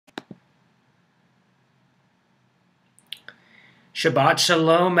Shabbat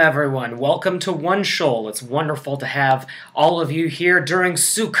Shalom, everyone. Welcome to OneShul. It's wonderful to have all of you here during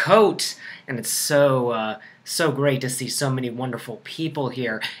Sukkot, and it's so great to see so many wonderful people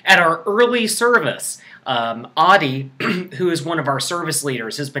here at our early service. Adi, who is one of our service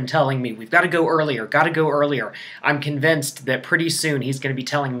leaders, has been telling me, we've got to go earlier, got to go earlier. I'm convinced that pretty soon he's going to be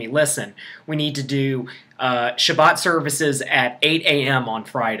telling me, listen, we need to do Shabbat services at 8 a.m. on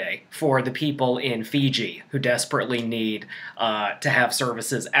Friday for the people in Fiji who desperately need to have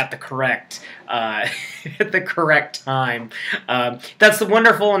services at the correct time. That's the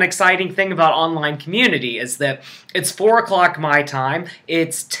wonderful and exciting thing about online community, is that it's 4 o'clock my time,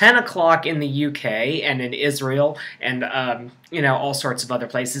 it's 10 o'clock in the UK and in Israel and all sorts of other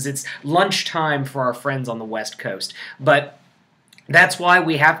places. It's lunchtime for our friends on the West Coast, but that's why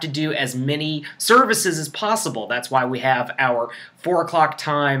we have to do as many services as possible. That's why we have our 4 o'clock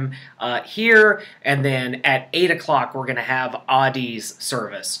time here, and then at 8 o'clock we're going to have Adi's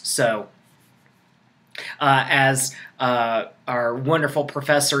service. So, as our wonderful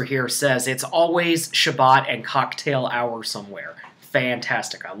professor here says, it's always Shabbat and cocktail hour somewhere.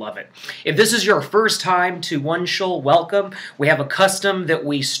 Fantastic. I love it. If this is your first time to OneShul, welcome. We have a custom that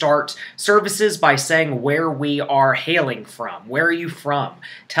we start services by saying where we are hailing from. Where are you from?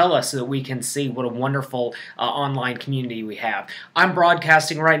 Tell us so that we can see what a wonderful online community we have. I'm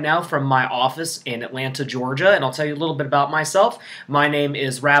broadcasting right now from my office in Atlanta, Georgia, and I'll tell you a little bit about myself. My name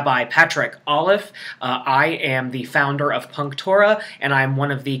is Rabbi Patrick Aleph. I am the founder of punktorah, and I'm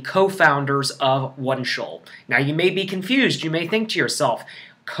one of the co-founders of OneShul. Now, you may be confused. You may think to yourself,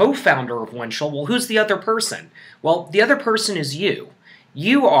 co-founder of OneShul, well, who's the other person? Well, the other person is you.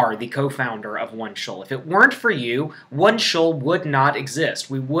 You are the co-founder of OneShul. If it weren't for you, OneShul would not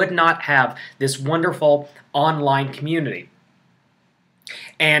exist. We would not have this wonderful online community.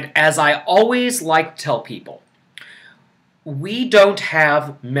 And as I always like to tell people, we don't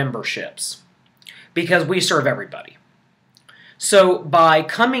have memberships because we serve everybody. So by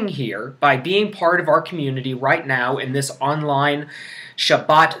coming here, by being part of our community right now in this online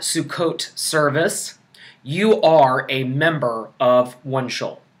Shabbat Sukkot service, you are a member of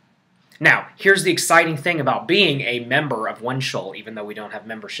OneShul. Now, here's the exciting thing about being a member of OneShul, even though we don't have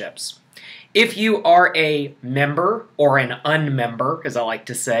memberships. If you are a member, or an unmember, as I like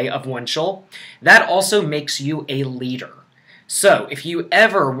to say, of OneShul, that also makes you a leader. So, if you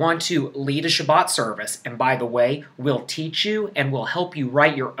ever want to lead a Shabbat service, and by the way, we'll teach you and we'll help you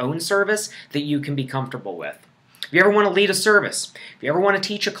write your own service that you can be comfortable with. If you ever want to lead a service, if you ever want to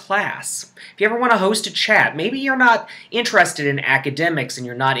teach a class, if you ever want to host a chat, maybe you're not interested in academics and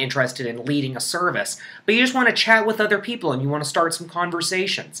you're not interested in leading a service, but you just want to chat with other people and you want to start some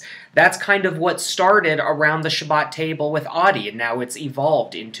conversations. That's kind of what started around the Shabbat table with Adi, and now it's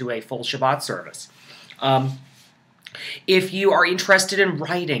evolved into a full Shabbat service. If you are interested in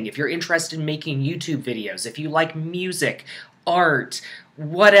writing, if you're interested in making YouTube videos, if you like music, art,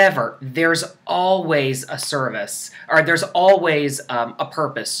 whatever, there's always a service, or there's always a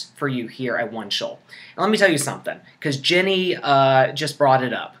purpose for you here at OneShul. And let me tell you something, because Jenny just brought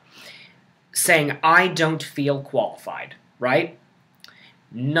it up, saying, I don't feel qualified, right?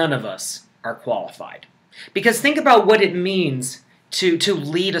 None of us are qualified. Because think about what it means to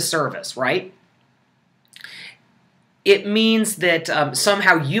lead a service, right? It means that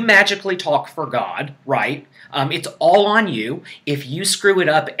somehow you magically talk for God, right? It's all on you. If you screw it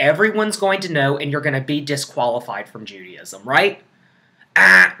up, everyone's going to know and you're going to be disqualified from Judaism, right?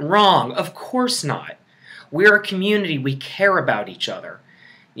 Wrong. Of course not. We're a community. We care about each other.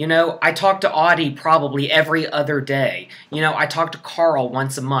 You know, I talk to Adi probably every other day. You know, I talk to Carl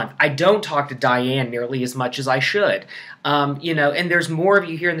once a month. I don't talk to Diane nearly as much as I should. And there's more of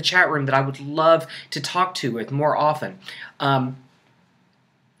you here in the chat room that I would love to talk to with more often.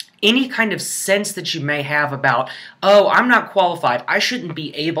 Any kind of sense that you may have about, oh, I'm not qualified, I shouldn't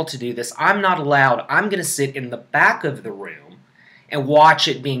be able to do this, I'm not allowed, I'm going to sit in the back of the room and watch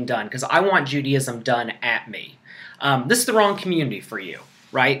it being done because I want Judaism done at me. This is the wrong community for you.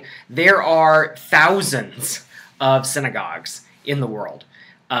 Right? There are thousands of synagogues in the world.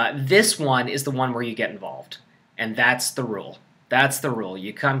 This one is the one where you get involved. And that's the rule. That's the rule.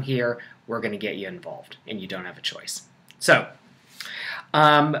 You come here, we're going to get you involved. And you don't have a choice. So,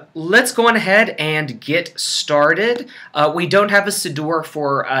 let's go on ahead and get started. We don't have a Siddur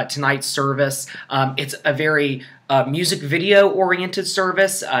for tonight's service. It's a very music video-oriented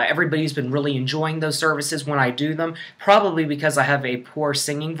service. Everybody's been really enjoying those services when I do them, probably because I have a poor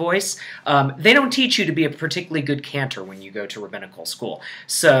singing voice. They don't teach you to be a particularly good cantor when you go to rabbinical school.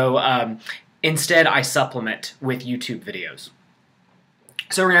 So instead, I supplement with YouTube videos.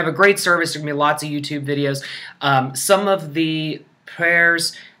 So we're going to have a great service. There's going to be lots of YouTube videos. Some of the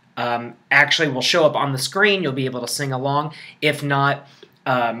prayers actually will show up on the screen. You'll be able to sing along. If not,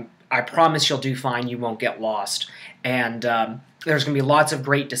 I promise you'll do fine. You won't get lost. And there's going to be lots of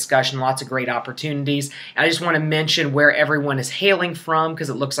great discussion, lots of great opportunities. And I just want to mention where everyone is hailing from,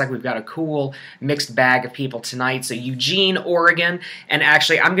 because it looks like we've got a cool mixed bag of people tonight. So Eugene, Oregon, and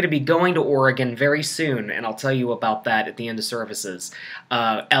actually I'm going to be going to Oregon very soon, and I'll tell you about that at the end of services.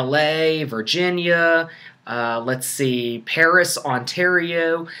 LA, Virginia, let's see, Paris,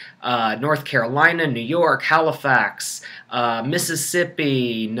 Ontario, North Carolina, New York, Halifax,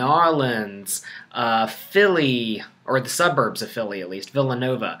 Mississippi, New Orleans, Philly, or the suburbs of Philly at least,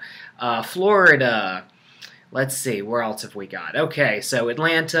 Villanova, Florida. Let's see, where else have we got? Okay, so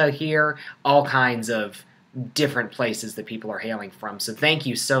Atlanta here, all kinds of different places that people are hailing from. So thank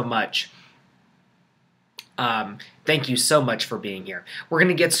you so much. Thank you so much for being here. We're going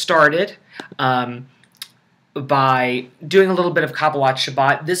to get started by doing a little bit of Kabbalat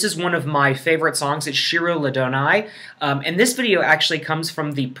Shabbat. This is one of my favorite songs. It's Shiru Ladonai. And this video actually comes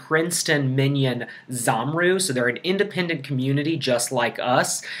from the Princeton Minyan Zamru. So they're an independent community just like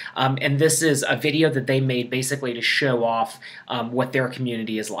us. And this is a video that they made basically to show off what their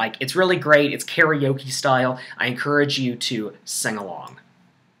community is like. It's really great. It's karaoke style. I encourage you to sing along.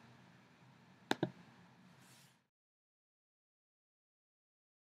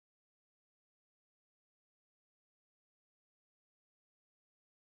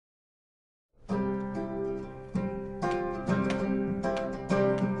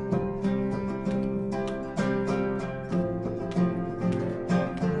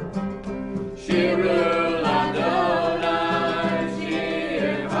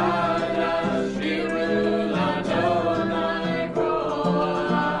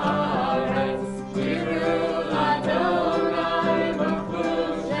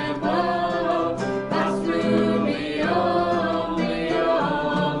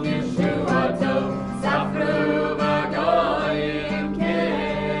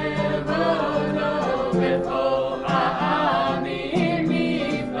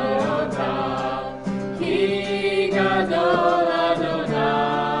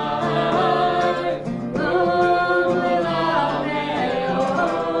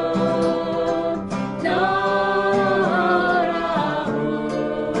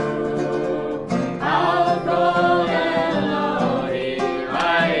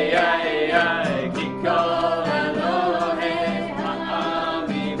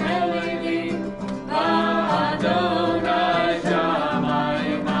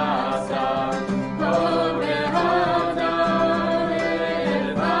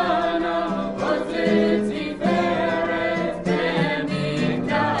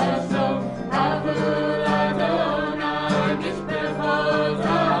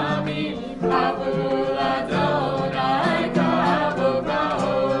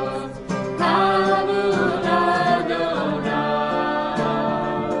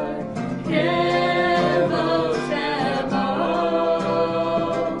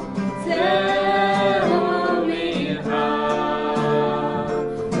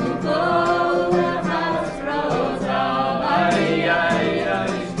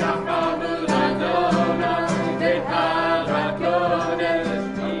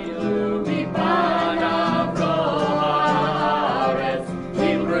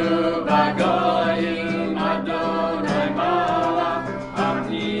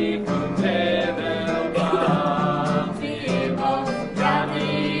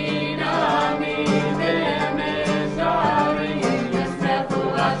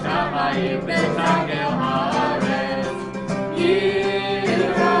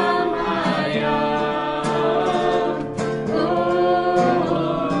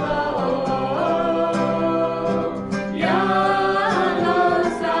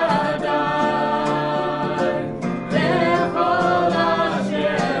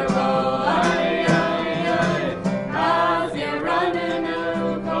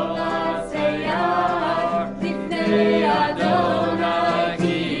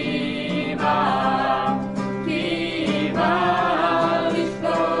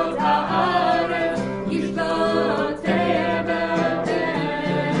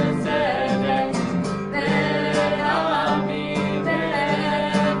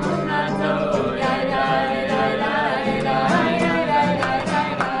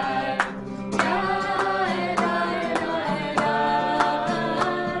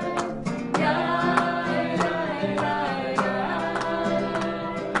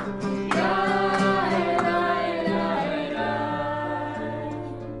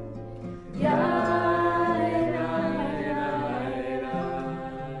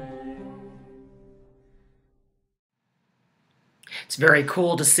 It's very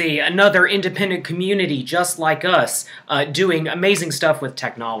cool to see another independent community just like us doing amazing stuff with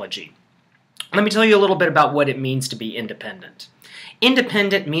technology. Let me tell you a little bit about what it means to be independent.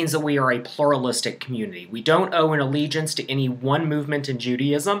 Independent means that we are a pluralistic community. We don't owe an allegiance to any one movement in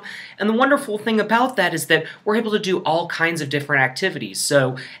Judaism, and the wonderful thing about that is that we're able to do all kinds of different activities.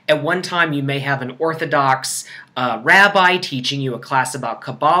 So at one time you may have an Orthodox rabbi teaching you a class about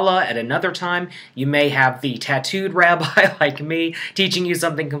Kabbalah. At another time you may have the tattooed rabbi like me teaching you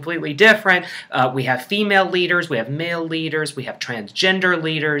something completely different. We have female leaders, we have male leaders, we have transgender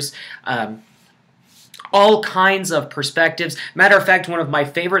leaders, all kinds of perspectives. Matter of fact, one of my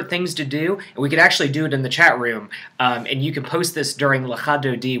favorite things to do, and we could actually do it in the chat room, and you can post this during Lecha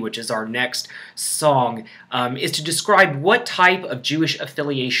Dodi, which is our next song, is to describe what type of Jewish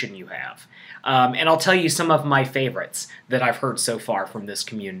affiliation you have. And I'll tell you some of my favorites that I've heard so far from this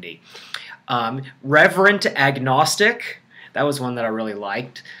community. Reverent Agnostic, that was one that I really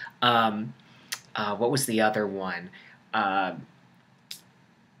liked. What was the other one?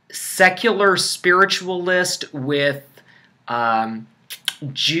 Secular spiritualist with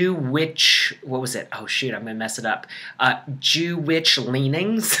Jew-witch, what was it? Oh shoot, I'm going to mess it up. Jew-witch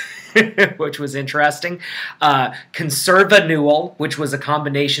leanings, which was interesting. Conservanual, which was a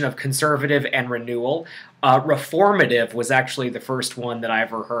combination of conservative and renewal. Reformative was actually the first one that I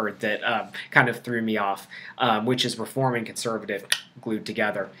ever heard that kind of threw me off, which is reform and conservative glued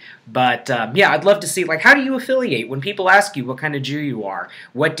together. But yeah, I'd love to see, like, how do you affiliate? When people ask you what kind of Jew you are,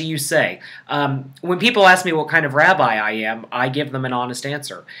 what do you say? When people ask me what kind of rabbi I am, I give them an honest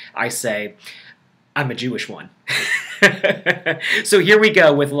answer. I say, I'm a Jewish one. So here we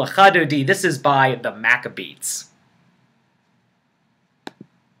go with Lecha Dodi. This is by the Maccabees.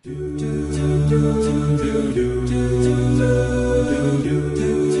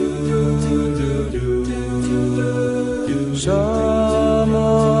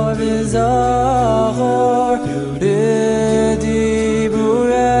 Shama v'zachor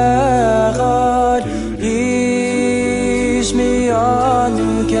b'dibur echad yishmi'anu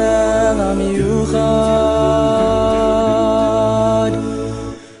kelam yuchad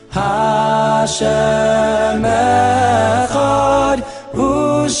Hashem echad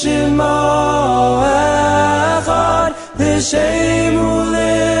u'shemo echad l'shemu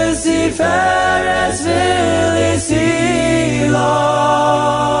l'tiferes v'lisila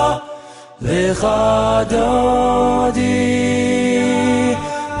Lecha Dodi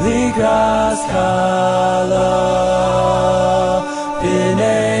likras kala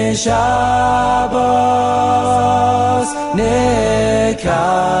b'nei Shabbos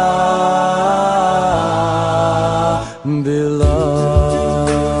nekah below.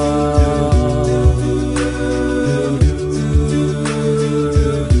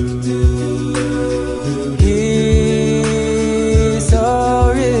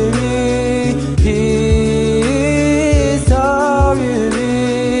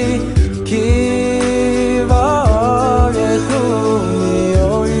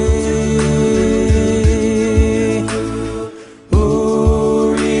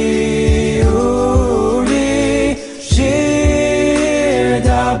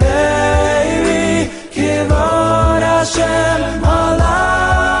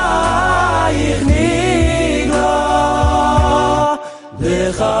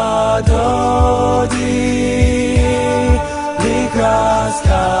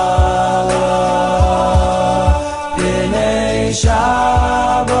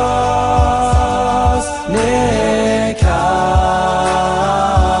 Shabbos nekah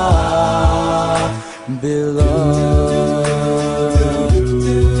below.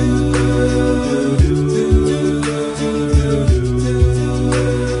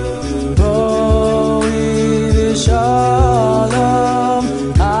 Boi v'shalom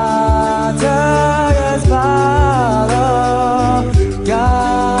atar ezbala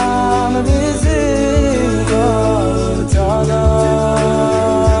gam v'zivot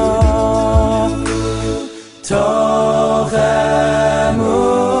Toch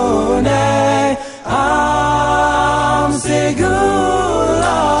emunei am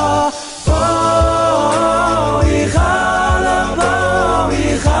segula Boi chala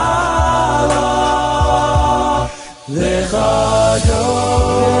Lecha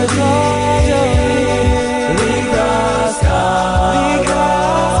Dodi likras kala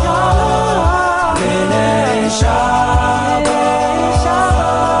b'nei Shabbos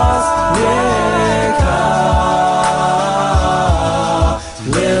nekah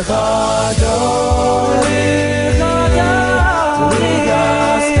Lecha Dodi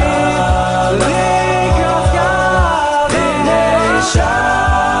likras kala b'nei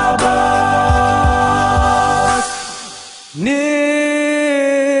Shabbos nekah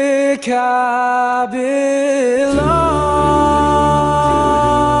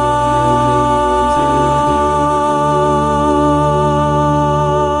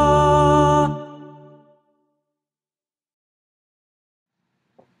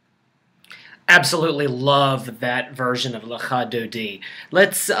Absolutely love that version of Lecha Dodi.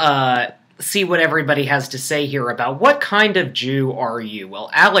 Let's see what everybody has to say here about what kind of Jew are you. Well,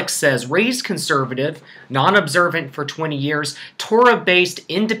 Alex says, raised conservative, non-observant for 20 years, Torah-based,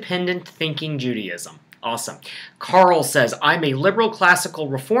 independent-thinking Judaism. Awesome. Carl says, I'm a liberal classical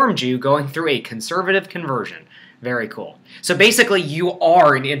reform Jew going through a conservative conversion. Very cool. So basically, you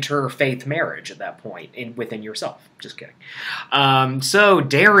are an interfaith marriage at that point within yourself. Just kidding. So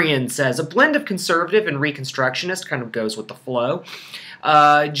Darian says, a blend of conservative and Reconstructionist, kind of goes with the flow.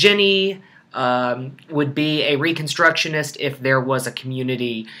 Jenny would be a Reconstructionist if there was a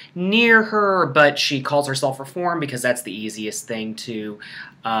community near her, but she calls herself Reform because that's the easiest thing to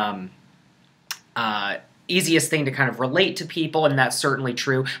kind of relate to people, and that's certainly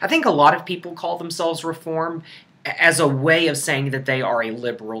true. I think a lot of people call themselves Reform as a way of saying that they are a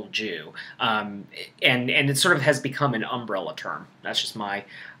liberal Jew, and it sort of has become an umbrella term. That's just my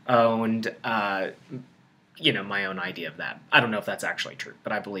own, my own idea of that. I don't know if that's actually true,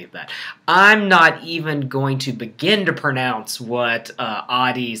 but I believe that. I'm not even going to begin to pronounce what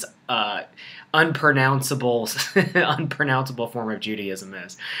Adi's unpronounceable form of Judaism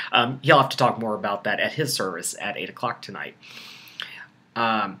is. He'll have to talk more about that at his service at 8 o'clock tonight.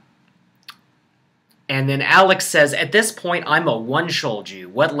 And then Alex says, at this point, I'm a OneShul Jew.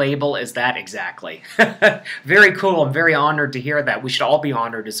 What label is that exactly? Very cool. I'm very honored to hear that. We should all be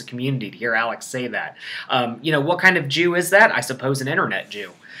honored as a community to hear Alex say that. What kind of Jew is that? I suppose an internet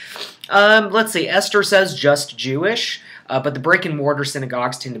Jew. Let's see. Esther says, just Jewish, but the brick-and-mortar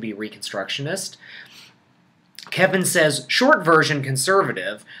synagogues tend to be Reconstructionist. Kevin says, short version,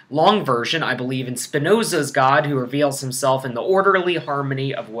 conservative. Long version, I believe in Spinoza's God who reveals himself in the orderly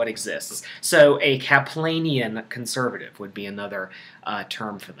harmony of what exists. So a Kaplanian conservative would be another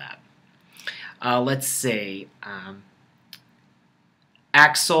term for that. Let's see.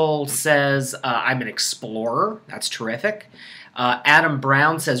 Axel says, I'm an explorer. That's terrific. Adam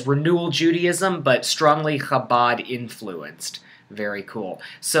Brown says, renewal Judaism, but strongly Chabad influenced. Very cool.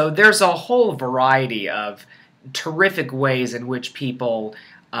 So there's a whole variety of terrific ways in which people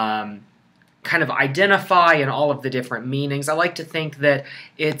kind of identify and all of the different meanings. I like to think that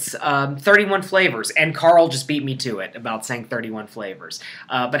it's 31 flavors, and Carl just beat me to it about saying 31 flavors.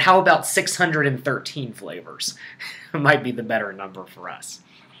 But how about 613 flavors? Might be the better number for us.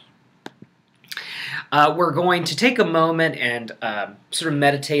 We're going to take a moment and sort of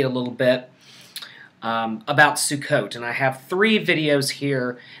meditate a little bit about Sukkot, and I have 3 videos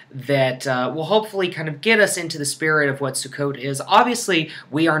here that will hopefully kind of get us into the spirit of what Sukkot is. Obviously,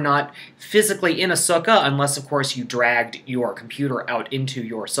 we are not physically in a sukkah, unless, of course, you dragged your computer out into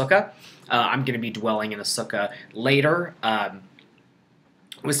your sukkah. I'm going to be dwelling in a sukkah later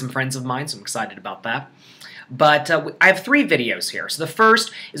with some friends of mine, so I'm excited about that. But I have 3 videos here. So the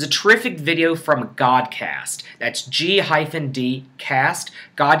first is a terrific video from Godcast. That's G-D Cast.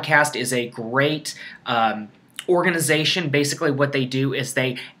 Godcast is a great organization. Basically what they do is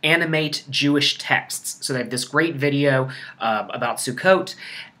they animate Jewish texts. So they have this great video about Sukkot.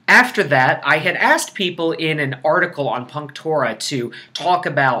 After that, I had asked people in an article on punktorah to talk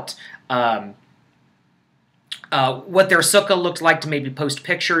about what their sukkah looked like, to maybe post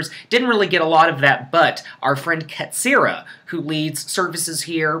pictures. Didn't really get a lot of that, but our friend Katsira, who leads services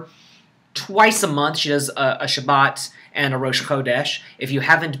here twice a month, she does a Shabbat and a Rosh Chodesh. If you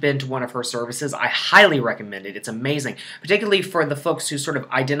haven't been to one of her services, I highly recommend it. It's amazing, particularly for the folks who sort of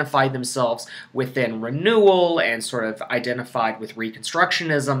identified themselves within renewal and sort of identified with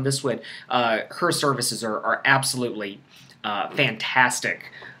Reconstructionism. This would, her services are absolutely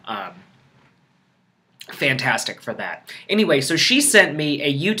fantastic. Fantastic for that. Anyway, so she sent me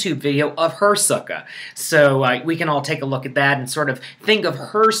a YouTube video of her sukkah. So we can all take a look at that and sort of think of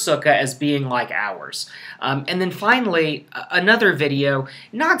her sukkah as being like ours. And then finally, another video,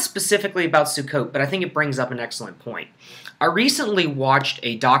 not specifically about Sukkot, but I think it brings up an excellent point. I recently watched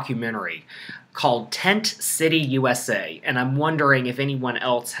a documentary called Tent City, USA, and I'm wondering if anyone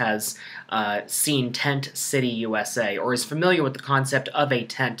else has seen Tent City, USA, or is familiar with the concept of a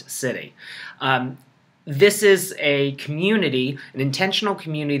tent city. This is a community, an intentional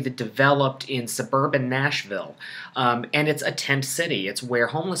community that developed in suburban Nashville, and it's a tent city. It's where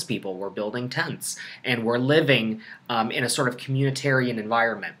homeless people were building tents and were living in a sort of communitarian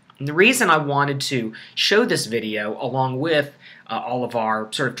environment. And the reason I wanted to show this video, along with all of our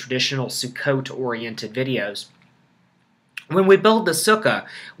sort of traditional Sukkot-oriented videos, when we build the sukkah,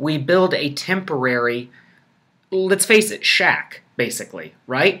 we build a temporary, let's face it, shack, basically,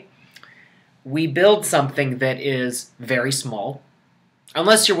 right? We build something that is very small,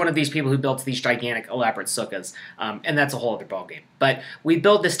 Unless you're one of these people who built these gigantic, elaborate sukkahs, and that's a whole other ballgame. But we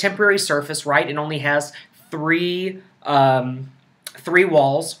build this temporary surface, right? It only has three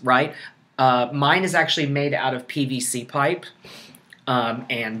walls, right? Mine is actually made out of PVC pipe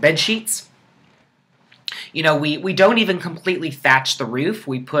and bed sheets. You know, we don't even completely thatch the roof.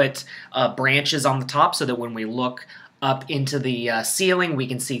 We put branches on the top so that when we look up into the ceiling, we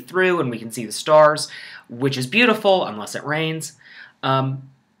can see through and we can see the stars, which is beautiful unless it rains.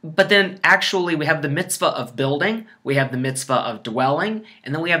 But then actually we have the mitzvah of building, we have the mitzvah of dwelling,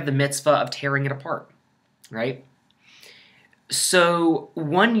 and then we have the mitzvah of tearing it apart, right? So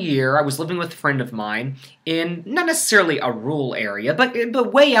one year I was living with a friend of mine in not necessarily a rural area,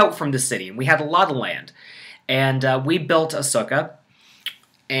 but way out from the city, and we had a lot of land. And we built a sukkah,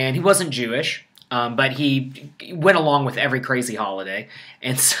 and he wasn't Jewish, but he went along with every crazy holiday.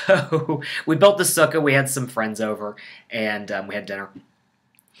 And so we built the sukkah, we had some friends over, and we had dinner.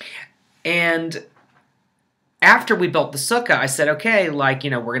 And after we built the sukkah, I said, okay, like,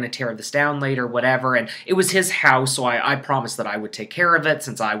 you know, we're going to tear this down later, whatever. And it was his house, so I promised that I would take care of it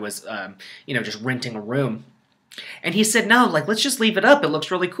since I was, you know, just renting a room. And he said, no, like, let's just leave it up. It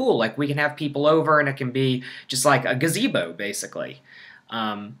looks really cool. Like, we can have people over, and it can be just like a gazebo, basically.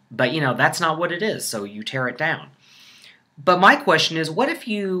 But, you know, that's not what it is, so you tear it down. But my question is, what if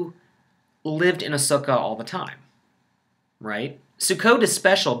you lived in a sukkah all the time, right? Sukkot is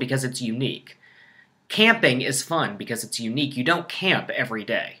special because it's unique. Camping is fun because it's unique. You don't camp every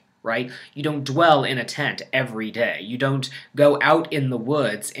day, right? You don't dwell in a tent every day. You don't go out in the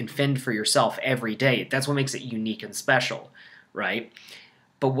woods and fend for yourself every day. That's what makes it unique and special, right?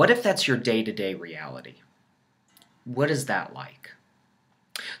 But what if that's your day-to-day reality? What is that like?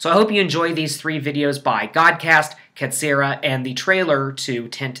 So I hope you enjoy these 3 videos by Godcast, Katsira, and the trailer to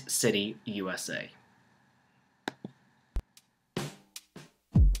Tent City, USA.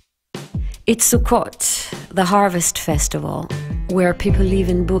 It's Sukkot, the harvest festival, where people live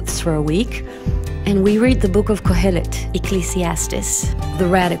in booths for a week, and we read the book of Kohelet, Ecclesiastes, the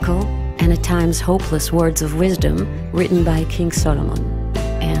radical and at times hopeless words of wisdom written by King Solomon.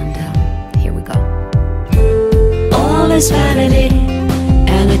 And here we go. All is vanity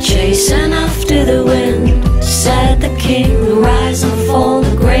and a chasing after the wind, said the king, the rise and fall,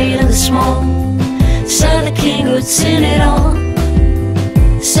 the great and the small, said the king who'd seen it all,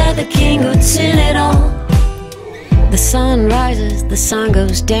 said the king who'd seen it all. The sun rises, the sun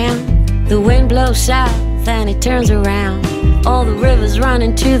goes down, the wind blows south and it turns around. All the rivers run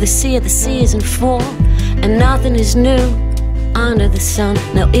into the sea is in full, and nothing is new under the sun.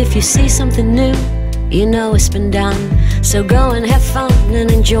 Now if you see something new, you know it's been done. So go and have fun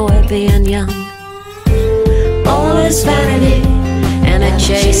and enjoy being young. All is vanity and a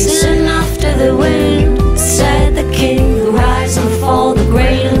chasing after the wind, said the king, the rise and fall, the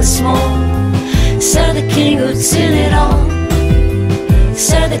great and the small, said the king who'd seen it all,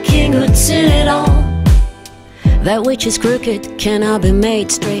 said the king who'd seen it all. That which is crooked cannot be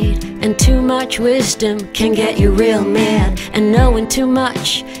made straight, and too much wisdom can get you real mad, and knowing too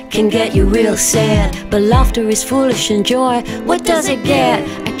much can get you real sad. But laughter is foolish and joy, what does it get?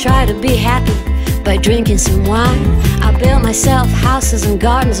 I try to be happy by drinking some wine. I built myself houses and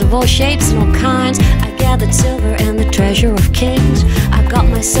gardens of all shapes and all kinds. I gathered silver and the treasure of kings. I got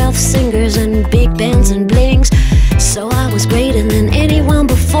myself singers and big bands and blings. So I was greater than anyone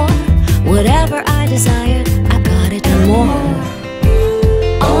before. Whatever I desired, I got it and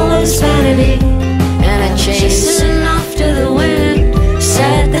more. All is vanity and a chasing after the wind,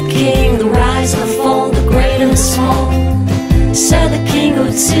 said the king, the rise and the fall, the great and the small, said the king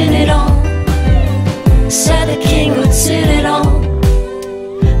who'd seen it all, said the king who'd seen it all.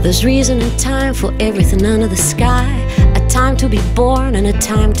 There's reason and time for everything under the sky, a time to be born and a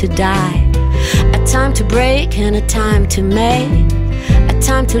time to die, a time to break and a time to make, a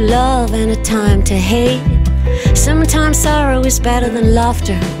time to love and a time to hate. Sometimes sorrow is better than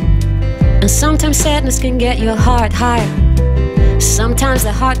laughter, and sometimes sadness can get your heart higher. Sometimes the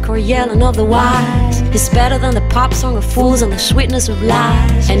hardcore yelling of the wise is better than the pop song of fools and the sweetness of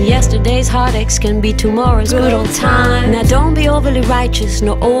lies. And yesterday's heartaches can be tomorrow's good old time. Now don't be overly righteous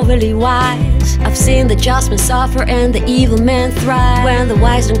nor overly wise. I've seen the just men suffer and the evil men thrive, when the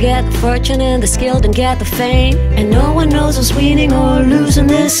wise don't get the fortune and the skilled don't get the fame, and no one knows who's winning or losing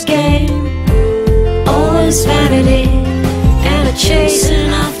this game. All is vanity and a chasing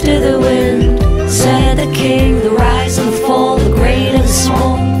after the wind, said the king, the rise and the fall, the great and the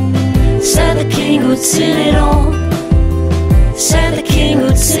small, said the king who'd seen it all, said the king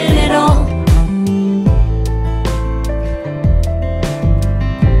who'd seen it all.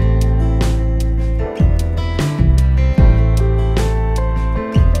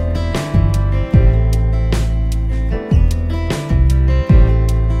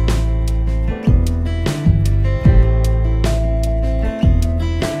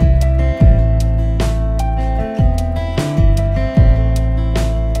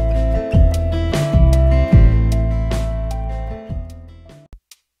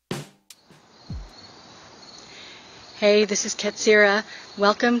 Hey, this is Katsira.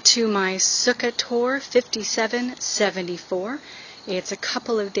 Welcome to my Sukkot tour 5774. It's a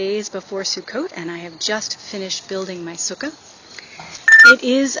couple of days before Sukkot, and I have just finished building my sukkah. It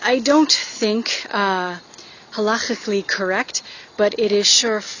is, I don't think, halachically correct, but it is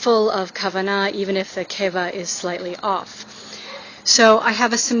sure full of kavanah, even if the keva is slightly off. So I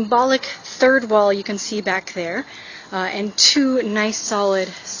have a symbolic third wall you can see back there, and two nice solid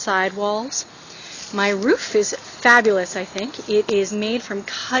side walls. My roof is fabulous, I think. It is made from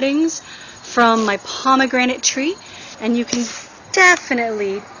cuttings from my pomegranate tree, and you can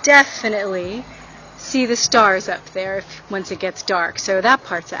definitely see the stars up there once it gets dark, so that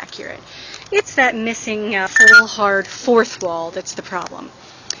part's accurate. It's that missing full hard fourth wall that's the problem.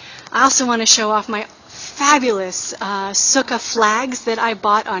 I also want to show off my fabulous sukkah flags that I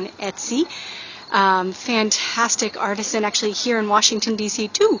bought on Etsy. Fantastic artisan, actually here in Washington, D.C.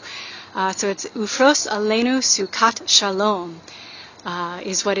 too. So it's Ufros Aleinu Sukkot Shalom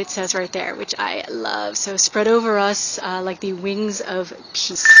is what it says right there, which I love. So spread over us like the wings of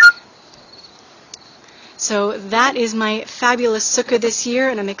peace. So that is my fabulous sukkah this year,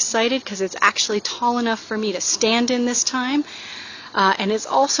 and I'm excited because it's actually tall enough for me to stand in this time. And it's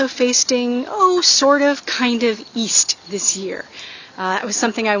also facing, sort of, kind of east this year. That was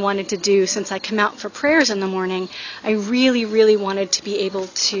something I wanted to do since I come out for prayers in the morning. I really wanted to be able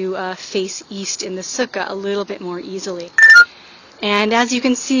to face east in the sukkah a little bit more easily. And as you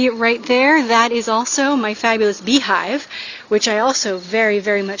can see right there, that is also my fabulous beehive, which I also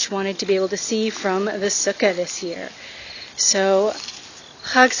very much wanted to be able to see from the sukkah this year. So,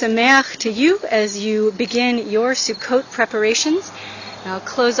 Chag Sameach to you as you begin your Sukkot preparations. And I'll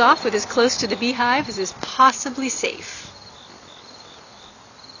close off with as close to the beehive as is possibly safe.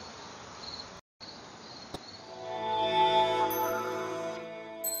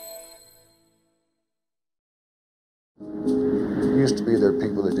 It used to be there were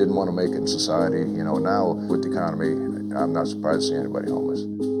people that didn't want to make it in society. You know, now with the economy, I'm not surprised to see anybody homeless.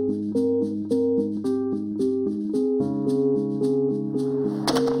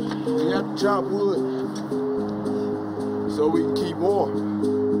 We have to chop wood so we can keep warm.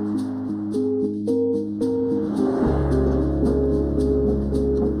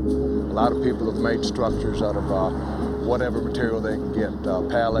 A lot of people have made structures out of whatever material they can get,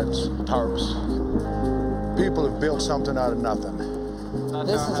 pallets, tarps. People have built something out of nothing.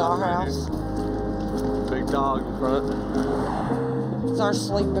 This is our house. Big dog in front. It's our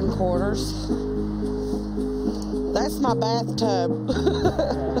sleeping quarters. That's my bathtub.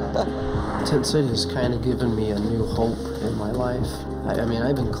 Tent City has kind of given me a new hope in my life. I mean,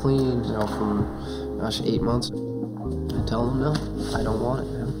 I've been clean, for, 8 months. I tell them no, I don't want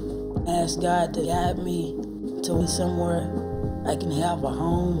it, man. I ask God to guide me to somewhere I can have a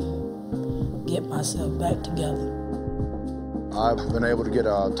home, get myself back together. I've been able to get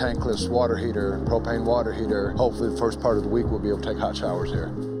a tankless water heater, propane water heater. Hopefully the first part of the week we'll be able to take hot showers here.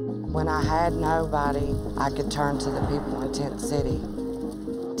 When I had nobody, I could turn to the people in Tent City.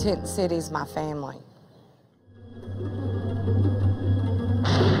 Tent City's my family.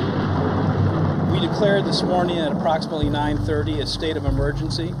 We declared this morning at approximately 9:30 a state of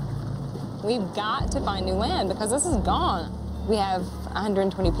emergency. We've got to find new land because this is gone. We have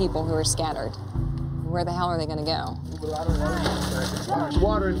 120 people who are scattered. Where the hell are they going to go?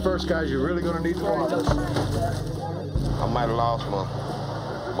 Water in first, guys. You're really going to need the water. I might have lost my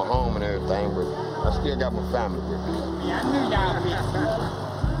home and everything, but I still got my family with me.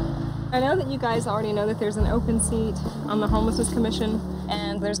 I know that you guys already know that there's an open seat on the Homelessness Commission,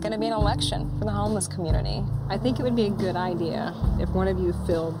 and there's going to be an election for the homeless community. I think it would be a good idea if one of you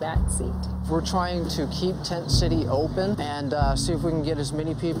filled that seat. We're trying to keep Tent City open and see if we can get as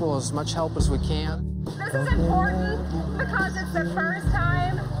many people, as much help as we can. This is important because it's the first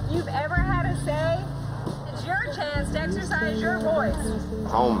time you've ever had a say. It's your chance to exercise your voice.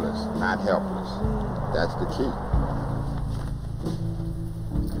 Homeless, not helpless. That's the key.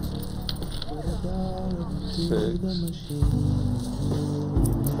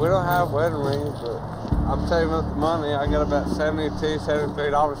 We don't have wedding rings, but I'm saving up the money. I got about $72,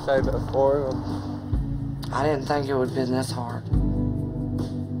 $73 saved up for it. I didn't think it would have been this hard.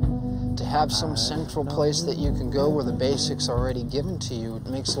 To have some central place that you can go where the basics are already given to you, it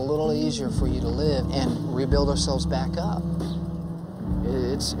makes it a little easier for you to live and rebuild ourselves back up.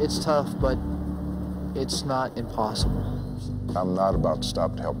 It's tough, but it's not impossible. I'm not about to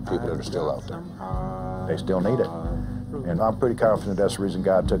stop to help people that are still out there. They still need it. And I'm pretty confident that's the reason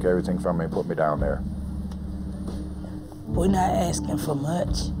God took everything from me and put me down there. We're not asking for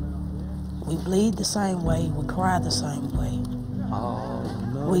much. We bleed the same way, we cry the same way.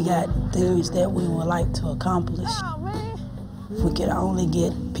 We got things that we would like to accomplish. we could only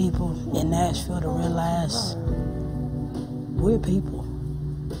get people in Nashville to realize we're people.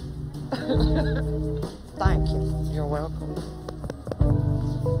 Thank you. You're welcome.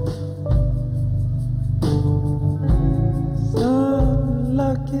 So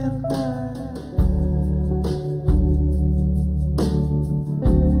looking back.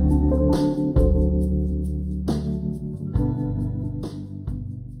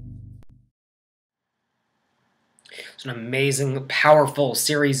 It's an amazing, powerful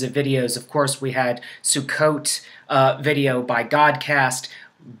series of videos. Of course, we had Sukkot video by Godcast.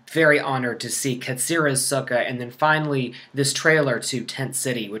 Very honored to see Katsira's Sukkah, and then finally this trailer to Tent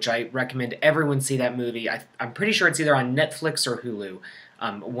City, which I recommend everyone see that movie. I'm pretty sure it's either on Netflix or Hulu,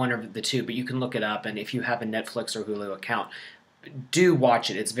 one of the two, but you can look it up, and if you have a Netflix or Hulu account, do watch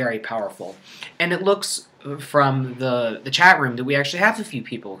it. It's very powerful. And it looks from the chat room that we actually have a few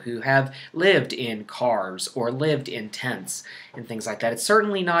people who have lived in cars or lived in tents and things like that. It's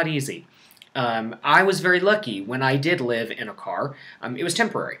certainly not easy. I was very lucky when I did live in a car. It was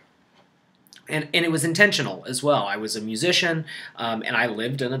temporary. And it was intentional as well. I was a musician, and I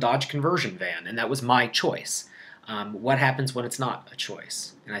lived in a Dodge conversion van, and that was my choice. What happens when it's not a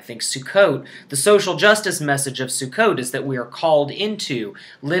choice? And I think Sukkot, the social justice message of Sukkot is that we are called into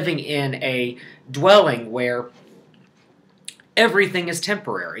living in a dwelling where everything is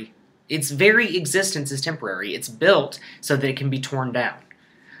temporary. Its very existence is temporary. It's built so that it can be torn down.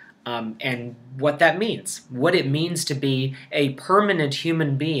 And what that means. What it means to be a permanent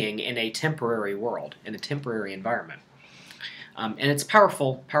human being in a temporary world, in a temporary environment. And it's a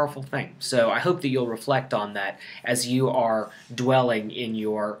powerful, powerful thing. So I hope that you'll reflect on that as you are dwelling in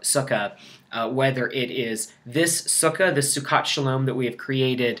your sukkah, whether it is this sukkah, this Sukkot Shalom that we have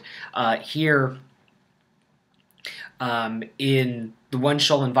created here in the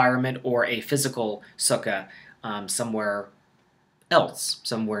OneShul environment, or a physical sukkah somewhere else,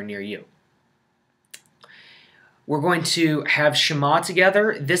 somewhere near you. We're going to have Shema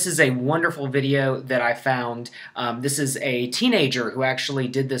together. This is a wonderful video that I found. This is a teenager who actually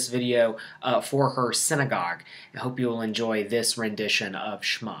did this video for her synagogue. I hope you will enjoy this rendition of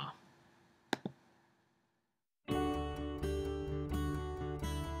Shema.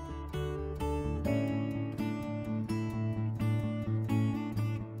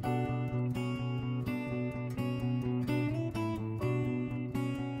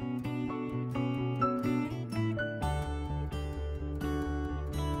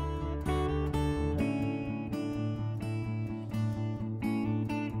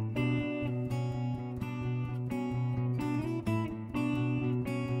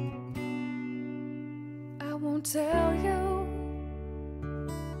 Tell you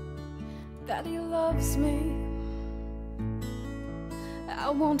that he loves me. I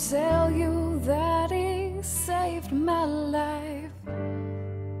won't tell you that he saved my life,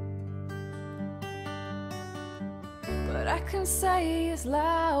 but I can say as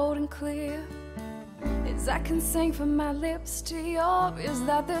loud and clear as I can sing from my lips to yours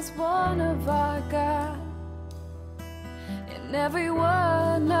that there's one of our God in every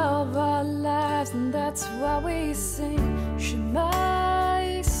one of our lives, and that's why we sing Shema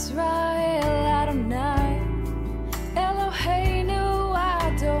Yisrael Adonai Eloheinu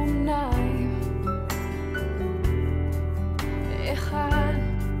Adonai Echad.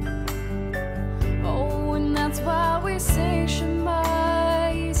 Oh, and that's why we sing Shema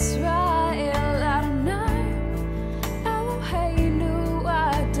Yisrael Adonai Eloheinu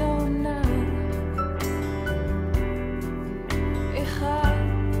Adonai Echad.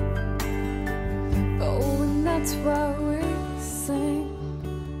 Oh, and that's why we sing.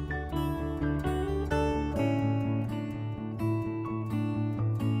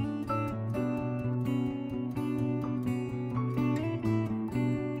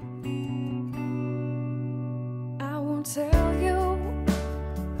 I won't tell you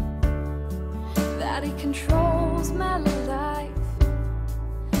that he controls my life.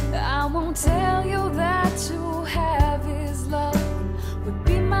 I won't tell you that to have his love would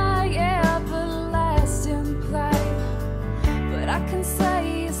be my everlasting plight, but I can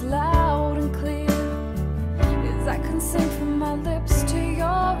say as loud and clear as I can sing from my lips to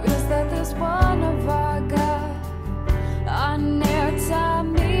yours that there's one of our God, our near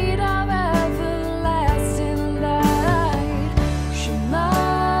time need, our everlasting light. Shema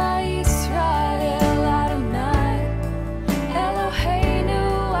Yisrael Adonai Eloheinu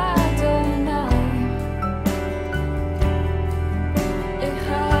Adonai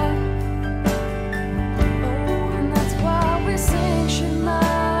Echad. Oh, and that's why we sing Shema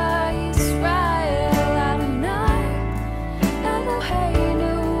Yisrael Adonai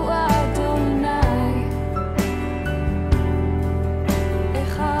Eloheinu Adonai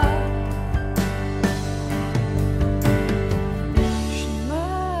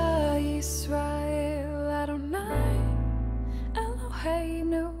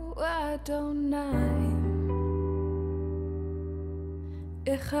Adonai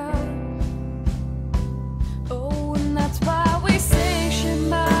Echad. Oh, and that's why we sing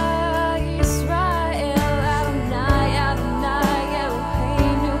Shema Yisrael Adonai, Adonai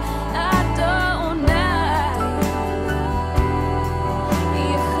Eloheinu Adonai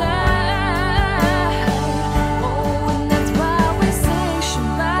Echad. Oh, and that's why we sing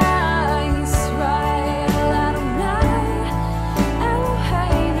Shema Yisrael Adonai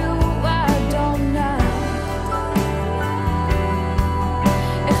Eloheinu Adonai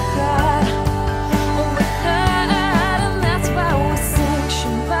Echad. Oh, Echad, and that's why we sing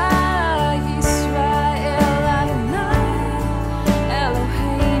Shema Yisrael Adonai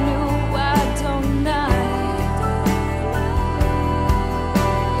Eloheinu Adonai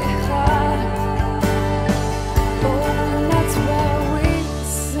Echad. Oh, and that's why we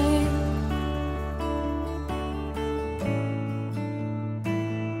sing.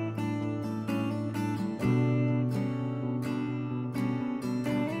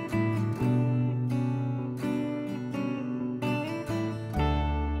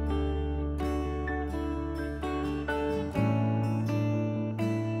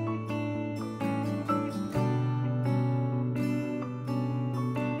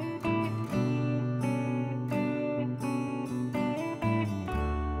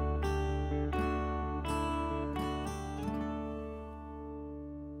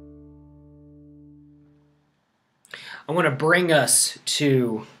 I want to bring us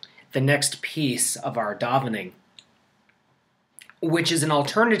to the next piece of our davening, which is an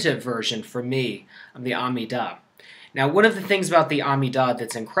alternative version for me of the Amidah. Now, one of the things about the Amidah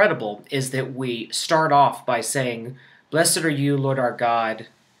that's incredible is that we start off by saying, "Blessed are you, Lord our God,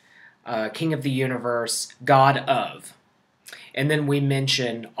 King of the universe, God of." And then we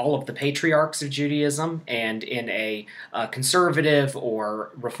mention all of the patriarchs of Judaism, and in a conservative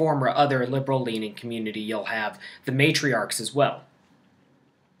or reform or other liberal-leaning community, you'll have the matriarchs as well.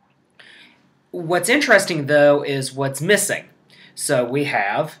 What's interesting, though, is what's missing. So we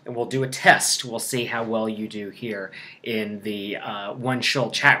have, and we'll do a test, we'll see how well you do here in the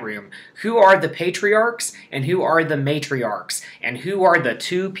OneShul chat room. Who are the patriarchs, and who are the matriarchs, and who are the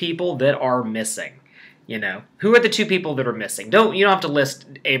two people that are missing? You know, who are the two people that are missing? You don't have to list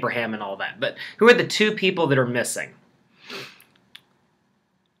Abraham and all that, but who are the two people that are missing?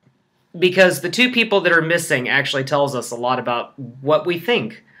 Because the two people that are missing actually tells us a lot about what we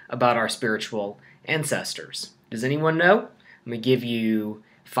think about our spiritual ancestors. Does anyone know? I'm going to give you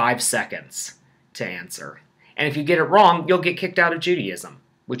 5 seconds to answer. And if you get it wrong, you'll get kicked out of Judaism,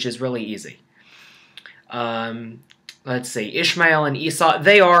 which is really easy. Let's see, Ishmael and Esau,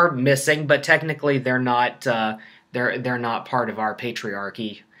 they are missing, but technically they're not they're not part of our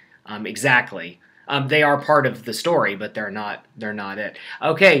patriarchy exactly. They are part of the story, but they're not it.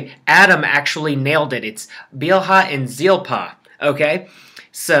 Okay, Adam actually nailed it. It's Bilhah and Zilpah. Okay,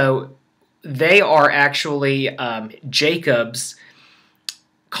 so they are actually Jacob's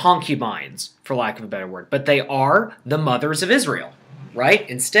concubines, for lack of a better word, but they are the mothers of Israel, right?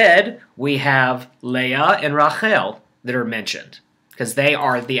 Instead, we have Leah and Rachel that are mentioned, because they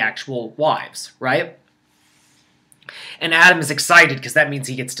are the actual wives, right? And Adam is excited because that means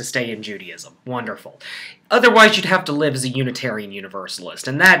he gets to stay in Judaism. Wonderful. Otherwise, you'd have to live as a Unitarian Universalist,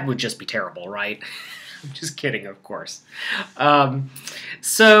 and that would just be terrible, right? I'm just kidding, of course.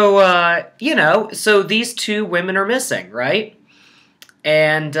 So these two women are missing, right?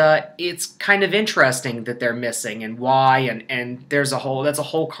 And it's kind of interesting that they're missing and why, and that's a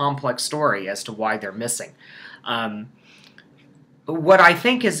whole complex story as to why they're missing. What I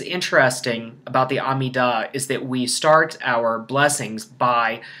think is interesting about the Amidah is that we start our blessings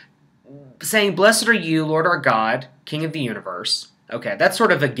by saying, "Blessed are you, Lord our God, King of the universe." Okay, that's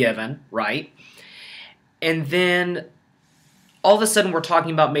sort of a given, right? And then all of a sudden we're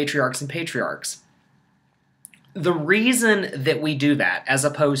talking about matriarchs and patriarchs. The reason that we do that, as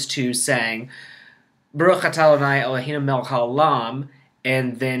opposed to saying, "Baruch atah Adonai Eloheinu melech haolam,"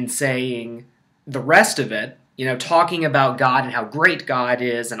 and then saying the rest of it, talking about God and how great God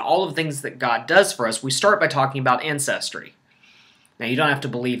is and all of the things that God does for us, we start by talking about ancestry. Now, you don't have to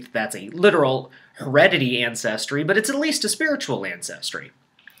believe that that's a literal heredity ancestry, but it's at least a spiritual ancestry.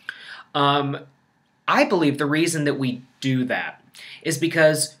 I believe the reason that we do that is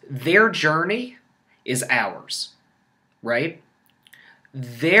because their journey is ours, right?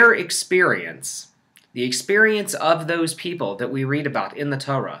 Their experience, the experience of those people that we read about in the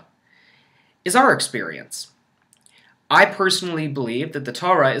Torah, is our experience. I personally believe that the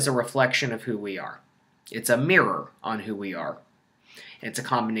Torah is a reflection of who we are. It's a mirror on who we are. It's a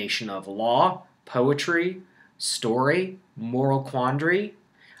combination of law, poetry, story, moral quandary,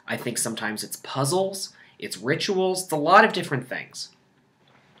 I think sometimes it's puzzles, it's rituals, it's a lot of different things.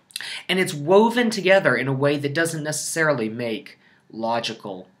 And it's woven together in a way that doesn't necessarily make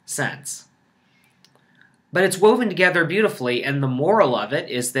logical sense. But it's woven together beautifully, and the moral of it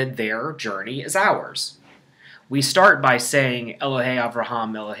is that their journey is ours. We start by saying Elohei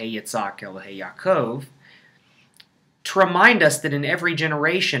Avraham, Elohei Yitzhak, Elohei Yaakov, to remind us that in every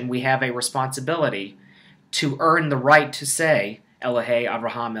generation we have a responsibility to earn the right to say Elohei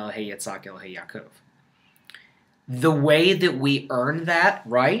Avraham, Elohei Yitzhak, Elohei Yaakov. The way that we earn that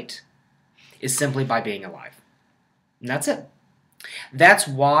right is simply by being alive. And that's it. That's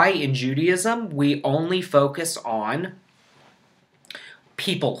why in Judaism we only focus on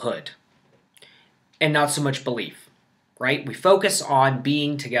peoplehood and not so much belief, right? We focus on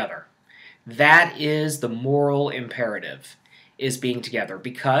being together. That is the moral imperative, is being together,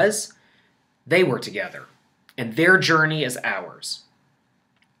 because they were together and their journey is ours.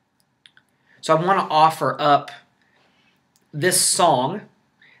 So I want to offer up this song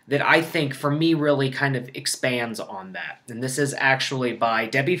that I think, for me, really kind of expands on that. And this is actually by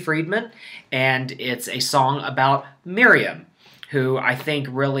Debbie Friedman, and it's a song about Miriam, who I think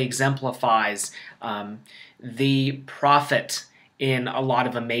really exemplifies the prophet in a lot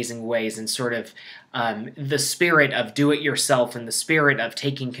of amazing ways, and sort of the spirit of do-it-yourself and the spirit of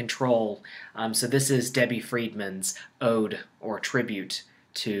taking control. So this is Debbie Friedman's ode or tribute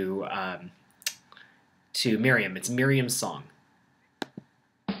to Miriam. It's Miriam's song.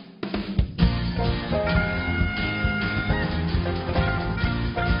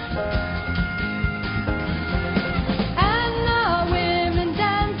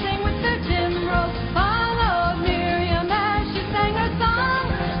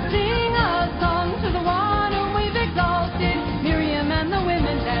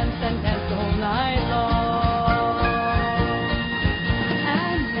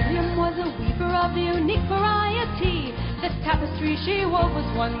 She wove was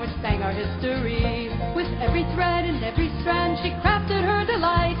one which sang our history. With every thread and every strand she crafted her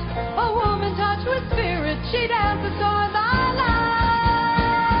delight. A woman touched with spirit, she danced the starlight.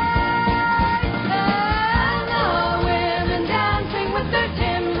 And the women dancing with their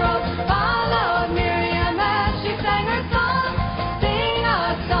timbrels followed Miriam as she sang her song. Sing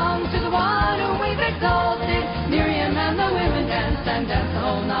a song to the one whom we've exalted. Miriam and the women danced and danced the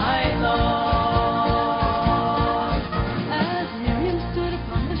whole night long.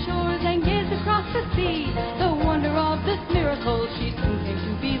 The wonder of this miracle she soon came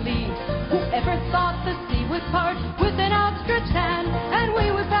to believe. Whoever thought the sea would part with an outstretched hand, and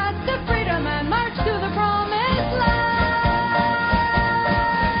we would pass to freedom and march to the promised land.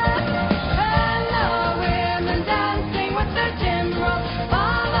 And the women dancing with their timbrels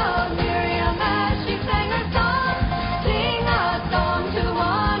followed Miriam as she sang her song. Sing a song to the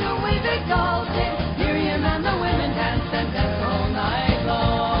one whom we've exalted. Miriam and the women danced and danced all night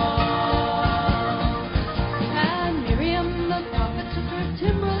long.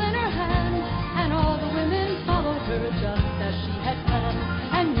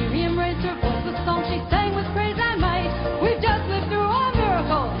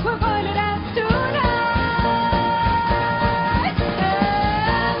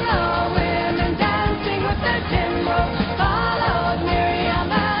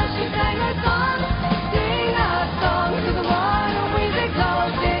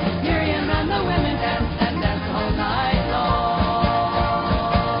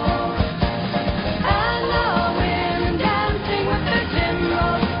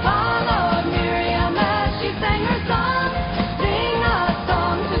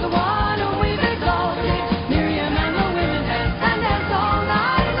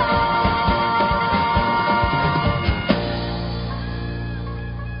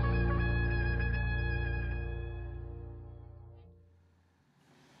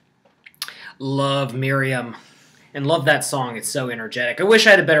 Love Miriam, and love that song. It's so energetic. I wish I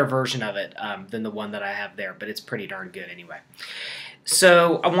had a better version of it than the one that I have there, but it's pretty darn good anyway.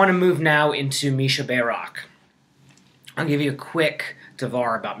 So I want to move now into Misha Berach. I'll give you a quick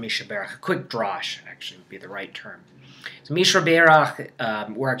devar about Misha Berach, a quick drosh, actually would be the right term. So Misha Berach,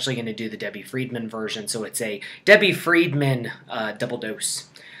 we're actually going to do the Debbie Friedman version, so it's a Debbie Friedman double dose.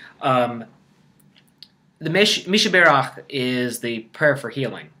 The Misha Berach is the prayer for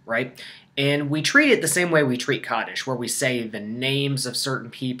healing, right? And we treat it the same way we treat Kaddish, where we say the names of certain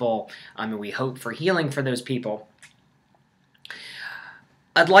people, and we hope for healing for those people.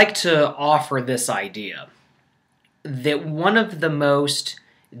 I'd like to offer this idea that one of the most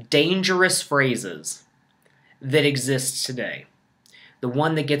dangerous phrases that exists today, the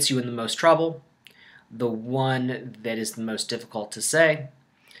one that gets you in the most trouble, the one that is the most difficult to say,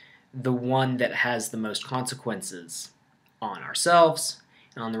 the one that has the most consequences on ourselves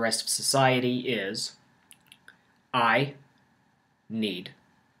and on the rest of society is, I need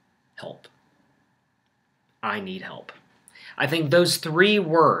help. I need help. I think those 3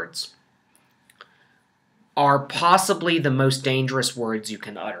 words are possibly the most dangerous words you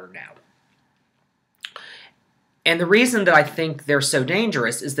can utter now. And the reason that I think they're so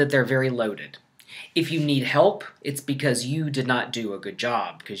dangerous is that they're very loaded. If you need help, it's because you did not do a good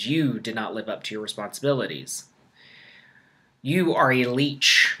job, because you did not live up to your responsibilities. You are a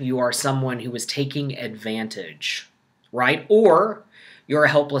leech. You are someone who is taking advantage, right? Or you're a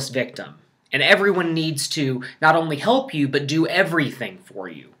helpless victim. And everyone needs to not only help you, but do everything for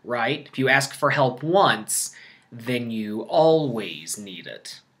you, right? If you ask for help once, then you always need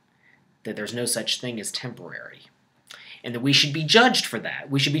it. That there's no such thing as temporary. And that we should be judged for that.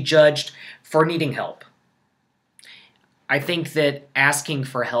 We should be judged for needing help. I think that asking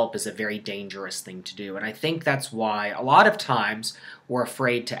for help is a very dangerous thing to do. And I think that's why a lot of times we're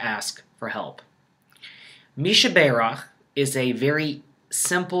afraid to ask for help. Mishaberach is a very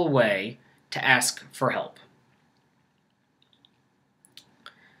simple way to ask for help.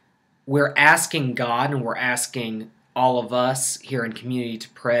 We're asking God, and we're asking all of us here in community to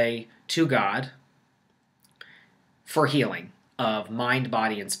pray to God for healing of mind,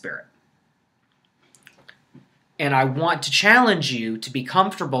 body, and spirit. And I want to challenge you to be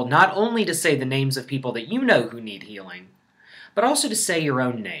comfortable not only to say the names of people that you know who need healing, but also to say your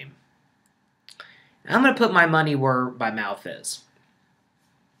own name. And I'm going to put my money where my mouth is.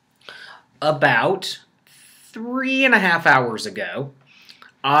 About 3.5 hours ago,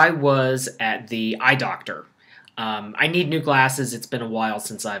 I was at the eye doctor. I need new glasses. It's been a while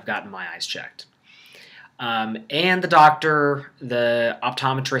since I've gotten my eyes checked. And the doctor, the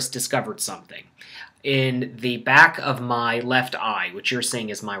optometrist, discovered something in the back of my left eye, which you're seeing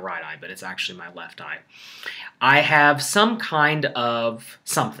is my right eye, but it's actually my left eye. I have some kind of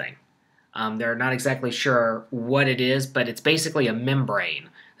something. They're not exactly sure what it is, but it's basically a membrane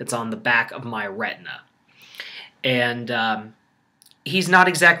that's on the back of my retina. And he's not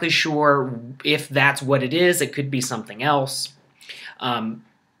exactly sure if that's what it is. It could be something else.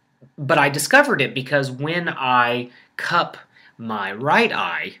 But I discovered it because when I cup my right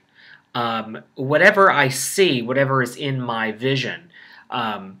eye, whatever I see, whatever is in my vision,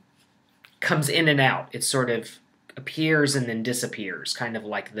 comes in and out. It sort of appears and then disappears, kind of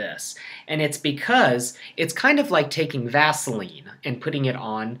like this. And it's because it's kind of like taking Vaseline and putting it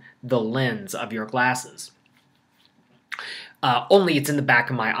on the lens of your glasses. Only it's in the back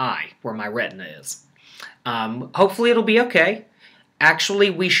of my eye, where my retina is. Hopefully it'll be okay. Actually,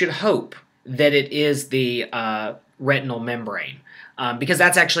 we should hope that it is the retinal membrane, because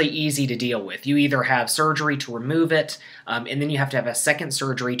that's actually easy to deal with. You either have surgery to remove it, and then you have to have a second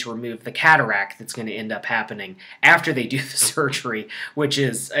surgery to remove the cataract that's going to end up happening after they do the surgery, which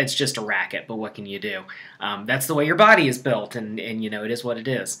is, it's just a racket, but what can you do? That's the way your body is built, and you know, it is what it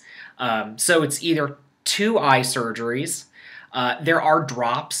is. So it's either 2 eye surgeries, there are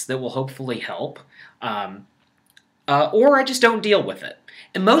drops that will hopefully help, or I just don't deal with it.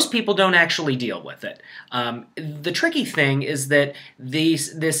 And most people don't actually deal with it. The tricky thing is that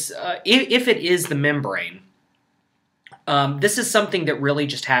if it is the membrane, this is something that really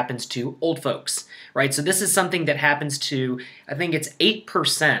just happens to old folks, right? So this is something that happens to, I think it's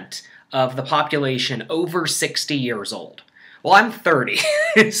 8% of the population over 60 years old. Well, I'm 30,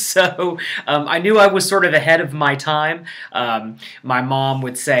 so I knew I was sort of ahead of my time. My mom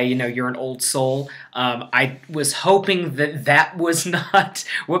would say, you know, you're an old soul. I was hoping that that was not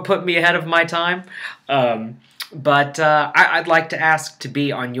what put me ahead of my time. But I'd like to ask to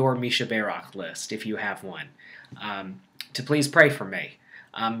be on your Misha Berach list, if you have one, to please pray for me.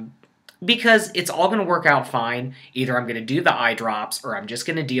 Because it's all going to work out fine. Either I'm going to do the eye drops or I'm just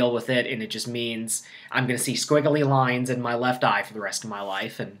going to deal with it, and it just means I'm going to see squiggly lines in my left eye for the rest of my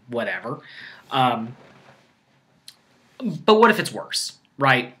life and whatever. But what if it's worse,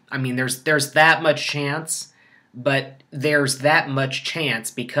 right? I mean, there's that much chance, but there's that much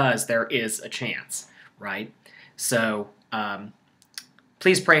chance because there is a chance, right? So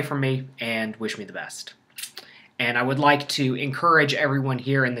please pray for me and wish me the best. And I would like to encourage everyone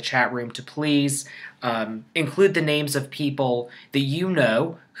here in the chat room to please include the names of people that you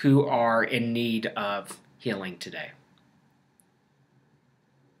know who are in need of healing today.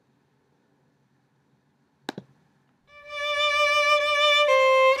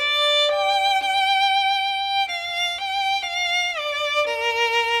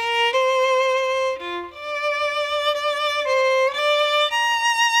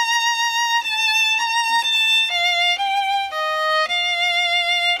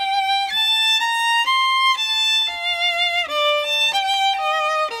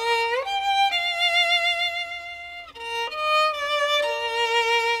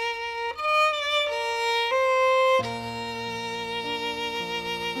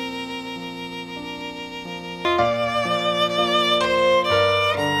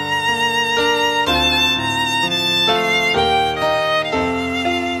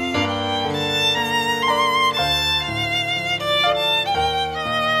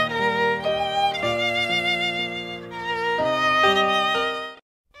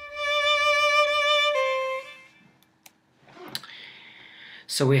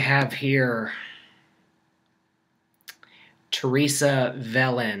 So we have here Teresa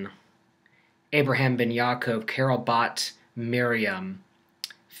Velen, Abraham Ben Yaakov, Carol Bott, Miriam,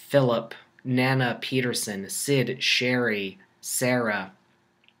 Philip, Nana Peterson, Sid, Sherry, Sarah,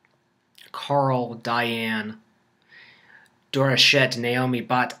 Carl, Diane, Dorashet, Naomi,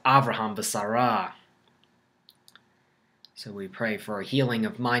 Bat, Avraham, Basara. So we pray for a healing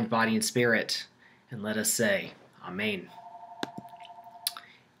of mind, body, and spirit, and let us say, Amen.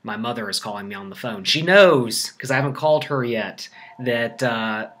 My mother is calling me on the phone. She knows, because I haven't called her yet, that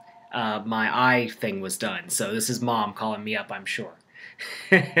my eye thing was done. So this is Mom calling me up, I'm sure.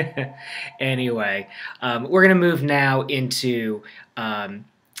 Anyway, we're going to move now into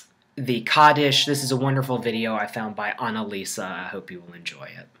the Kaddish. This is a wonderful video I found by Annalisa. I hope you will enjoy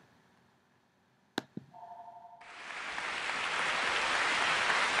it.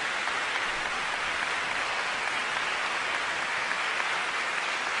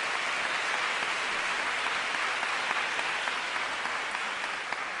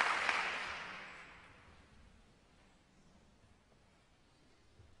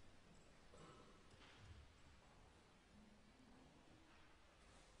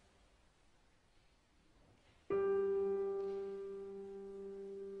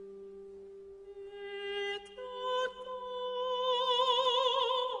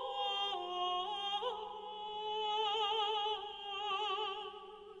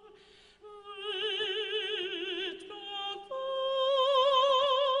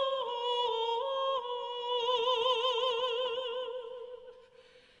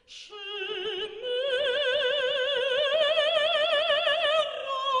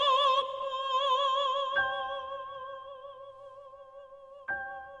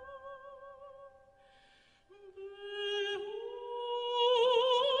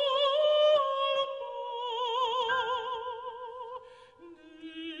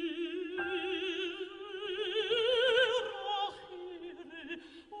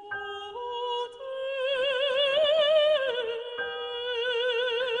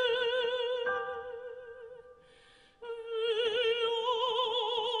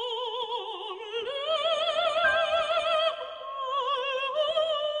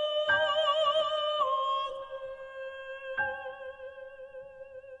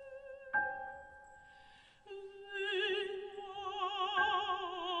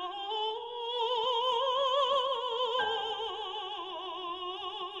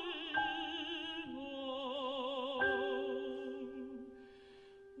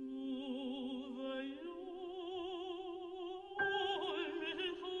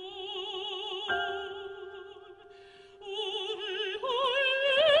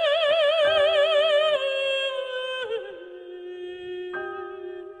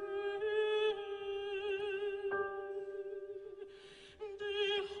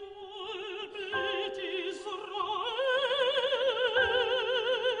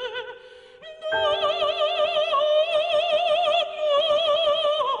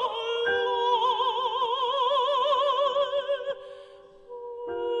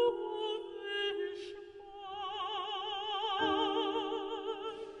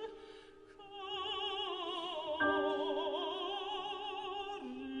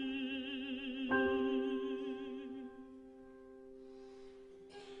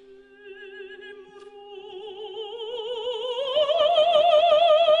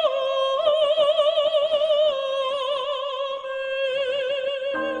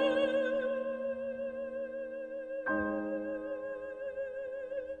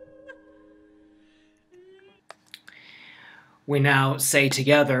 We now say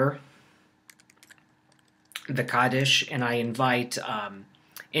together the Kaddish, and I invite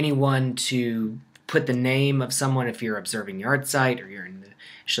anyone to put the name of someone if you're observing yard site or you're in the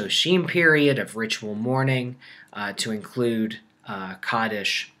Shoshim period of ritual mourning, to include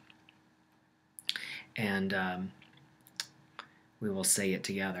Kaddish, and we will say it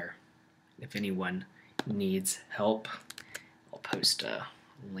together. If anyone needs help, I'll post a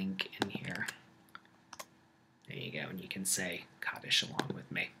link in here. There you go, and you can say Kaddish along with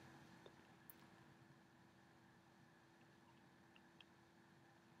me.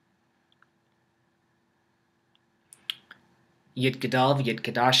 Yitgadal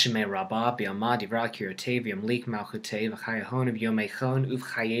v'yitgadash shemei rabbah b'yamad divra kirotei v'yamlik malchutei v'chayahon v'yomeichon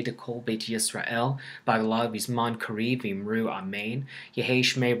uv'chayei dekol beit Yisrael b'agalav v'zman kari v'imru amen yehei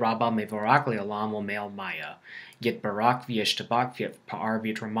shmei rabbah mevorak le'olam u'me'al maya Yitbarak v'yishtabak v'yitpa'ar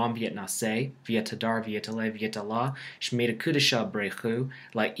v'yitramam v'yitnaseh v'yitadar v'yitale v'yitala shmei dekudesha brechu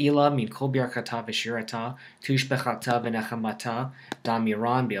la'ila min kol birkata v'shirata tushbechata v'nechamata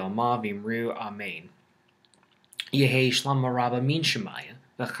damiran b'yalma v'imru amen Yehei Shlomo Rabba Min Shemaya,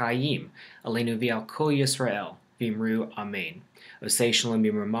 v'chayim, Aleinu v'al kol Yisrael, v'imru Amen. Osei shalom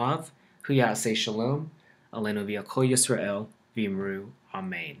b'mramav, hu ya'aseh shalom, Aleinu v'al kol Yisrael, v'imru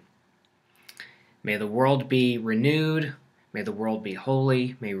Amen. May the world be renewed, may the world be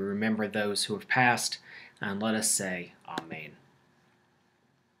holy, may we remember those who have passed, and let us say Amen.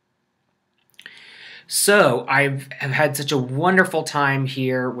 So, I have had such a wonderful time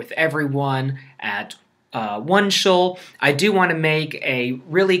here with everyone at OneShul. I do want to make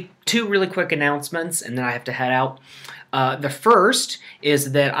two really quick announcements, and then I have to head out. The first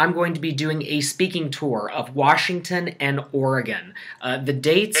is that I'm going to be doing a speaking tour of Washington and Oregon. The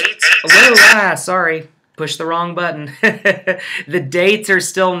dates... sorry. Pushed the wrong button. The dates are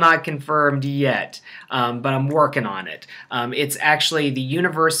still not confirmed yet, but I'm working on it. It's actually the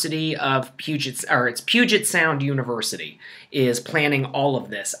University of it's Puget Sound University is planning all of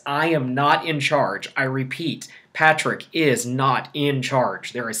this. I am not in charge. I repeat, Patrick is not in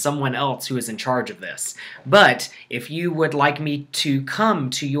charge. There is someone else who is in charge of this. But if you would like me to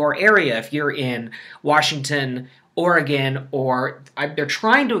come to your area, if you're in Washington, Oregon, or they're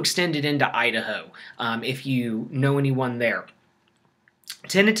trying to extend it into Idaho, if you know anyone there.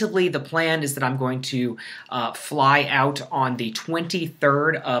 Tentatively, the plan is that I'm going to fly out on the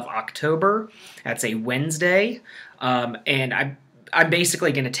 23rd of October. That's a Wednesday, and I'm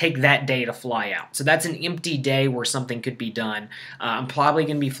basically going to take that day to fly out. So that's an empty day where something could be done. I'm probably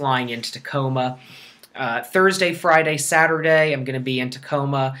going to be flying into Tacoma. Thursday, Friday, Saturday, I'm going to be in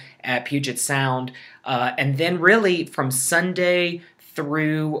Tacoma at Puget Sound. And then really from Sunday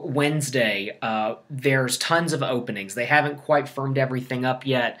through Wednesday, there's tons of openings. They haven't quite firmed everything up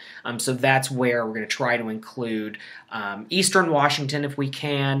yet, so that's where we're going to try to include Eastern Washington if we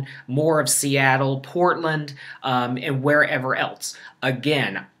can, more of Seattle, Portland, and wherever else.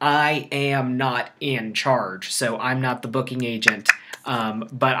 Again, I am not in charge, so I'm not the booking agent.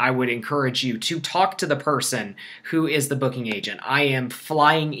 But I would encourage you to talk to the person who is the booking agent. I am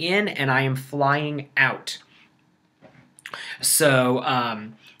flying in and I am flying out.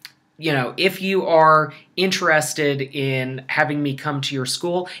 So, if you are interested in having me come to your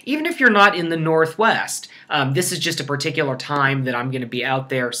school, even if you're not in the Northwest, this is just a particular time that I'm going to be out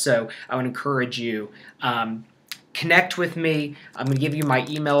there, so I would encourage you connect with me. I'm going to give you my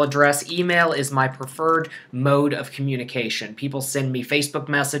email address. Email is my preferred mode of communication. People send me Facebook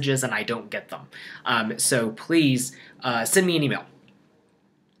messages and I don't get them. So please send me an email.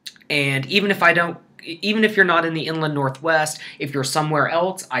 And even if you're not in the inland Northwest, if you're somewhere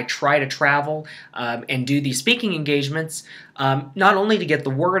else, I try to travel and do these speaking engagements, not only to get the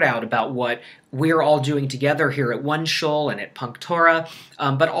word out about what we're all doing together here at OneShul and at punktorah,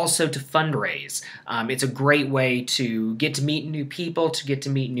 but also to fundraise. It's a great way to get to meet new people, to get to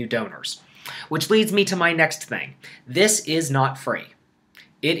meet new donors. Which leads me to my next thing. This is not free.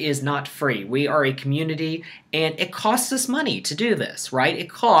 It is not free. We are a community, and it costs us money to do this, right? It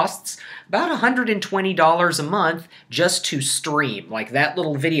costs about $120 a month just to stream, like that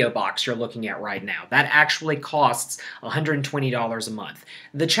little video box you're looking at right now. That actually costs $120 a month.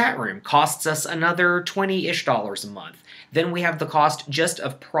 The chat room costs us another $20-ish a month. Then we have the cost just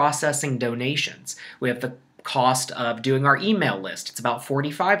of processing donations. We have the cost of doing our email list. It's about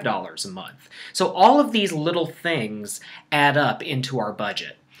 $45 a month. So all of these little things add up into our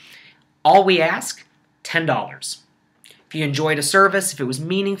budget. All we ask, $10. If you enjoyed a service, if it was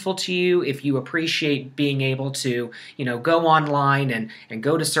meaningful to you, if you appreciate being able to, go online and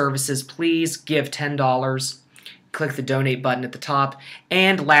go to services, please give $10. Click the donate button at the top.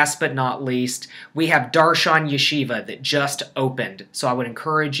 And last but not least, we have Darshan Yeshiva that just opened. So I would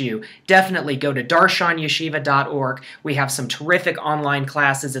encourage you, definitely go to darshanyeshiva.org. We have some terrific online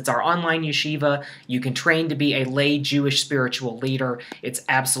classes. It's our online yeshiva. You can train to be a lay Jewish spiritual leader. It's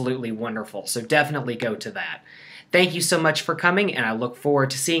absolutely wonderful. So definitely go to that. Thank you so much for coming, and I look forward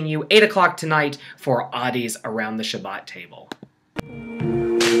to seeing you 8 o'clock tonight for Oddies Around the Shabbat Table.